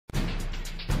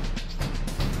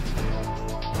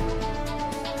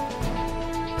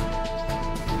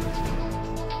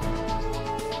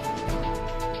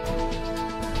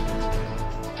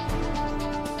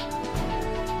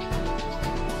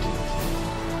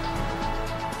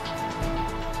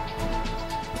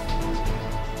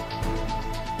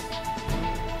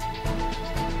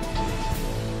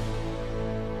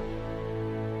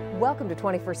Welcome to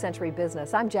 21st Century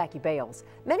Business. I'm Jackie Bales.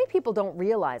 Many people don't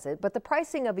realize it, but the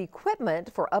pricing of equipment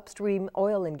for upstream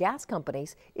oil and gas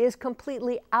companies is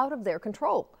completely out of their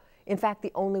control. In fact,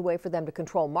 the only way for them to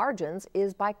control margins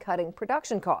is by cutting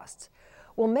production costs.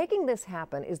 Well, making this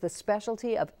happen is the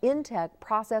specialty of INTECH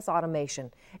Process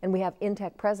Automation, and we have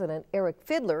INTECH President Eric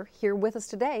Fiddler here with us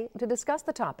today to discuss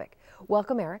the topic.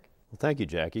 Welcome, Eric. Well, thank you,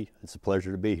 Jackie. It's a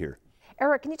pleasure to be here.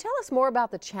 Eric, can you tell us more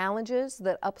about the challenges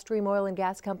that upstream oil and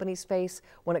gas companies face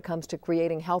when it comes to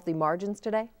creating healthy margins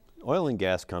today? Oil and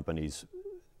gas companies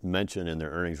mention in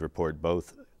their earnings report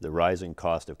both the rising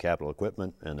cost of capital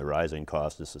equipment and the rising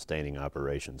cost of sustaining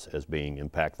operations as being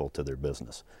impactful to their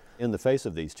business. In the face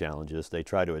of these challenges, they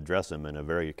try to address them in a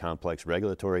very complex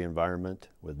regulatory environment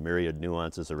with myriad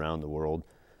nuances around the world,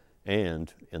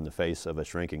 and in the face of a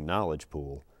shrinking knowledge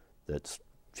pool that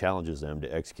challenges them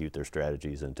to execute their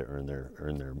strategies and to earn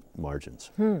their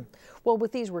margins. Well,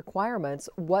 with these requirements,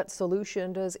 what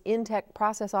solution does INTECH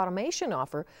Process Automation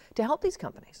offer to help these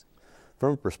companies?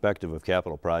 From a perspective of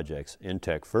capital projects,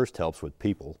 INTECH first helps with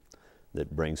people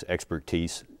that brings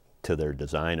expertise to their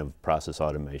design of process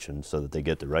automation so that they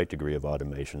get the right degree of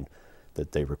automation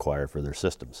that they require for their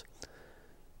systems.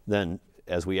 Then,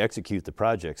 as we execute the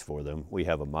projects for them, we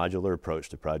have a modular approach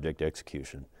to project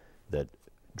execution that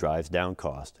drives down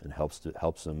cost and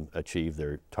helps them achieve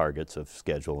their targets of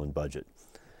schedule and budget.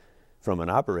 From an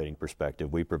operating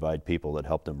perspective, we provide people that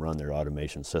help them run their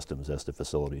automation systems as the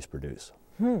facilities produce.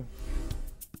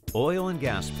 Oil and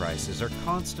gas prices are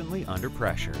constantly under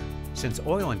pressure. Since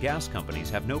oil and gas companies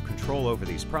have no control over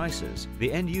these prices,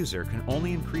 the end user can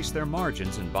only increase their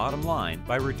margins and bottom line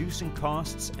by reducing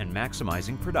costs and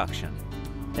maximizing production.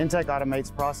 INTECH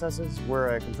automates processes.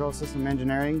 We're a control system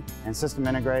engineering and system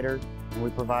integrator, and we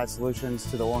provide solutions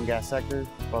to the oil and gas sector,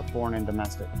 both foreign and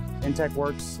domestic. INTECH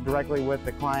works directly with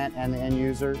the client and the end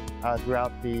user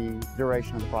throughout the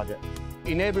duration of the project.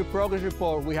 In every progress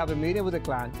report, we have a meeting with the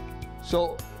client.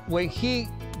 So when he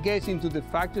gets into the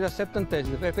factory acceptance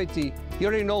test, the FAT, he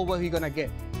already knows what he's going to get.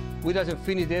 We doesn't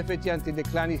finish the FAT until the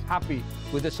client is happy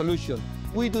with the solution.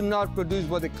 We do not produce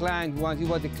what the client wants,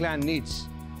 what the client needs,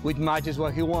 which matches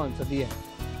what he wants at the end.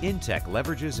 INTECH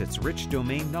leverages its rich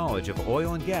domain knowledge of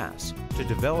oil and gas to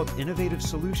develop innovative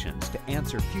solutions to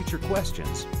answer future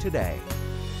questions today.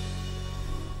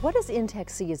 What does INTECH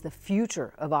see as the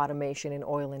future of automation in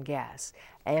oil and gas?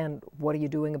 And what are you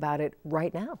doing about it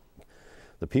right now?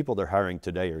 The people they're hiring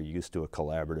today are used to a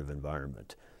collaborative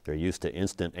environment. They're used to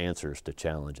instant answers to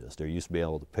challenges. They're used to be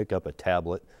able to pick up a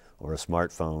tablet or a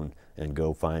smartphone and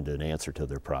go find an answer to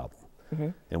their problem.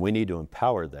 And we need to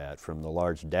empower that from the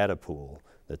large data pool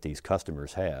that these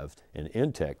customers have. And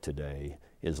INTECH today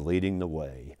is leading the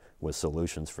way with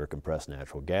solutions for compressed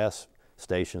natural gas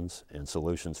stations and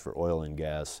solutions for oil and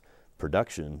gas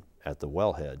production at the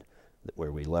wellhead,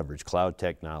 where we leverage cloud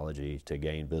technology to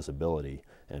gain visibility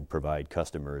and provide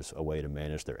customers a way to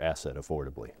manage their asset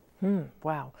affordably.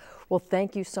 Wow. Well,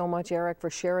 thank you so much, Eric, for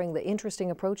sharing the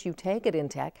interesting approach you take at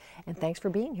INTECH, and thanks for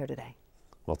being here today.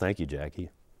 Well, thank you, Jackie.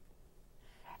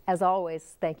 As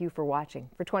always, thank you for watching.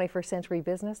 For 21st Century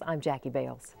Business, I'm Jackie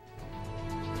Bales.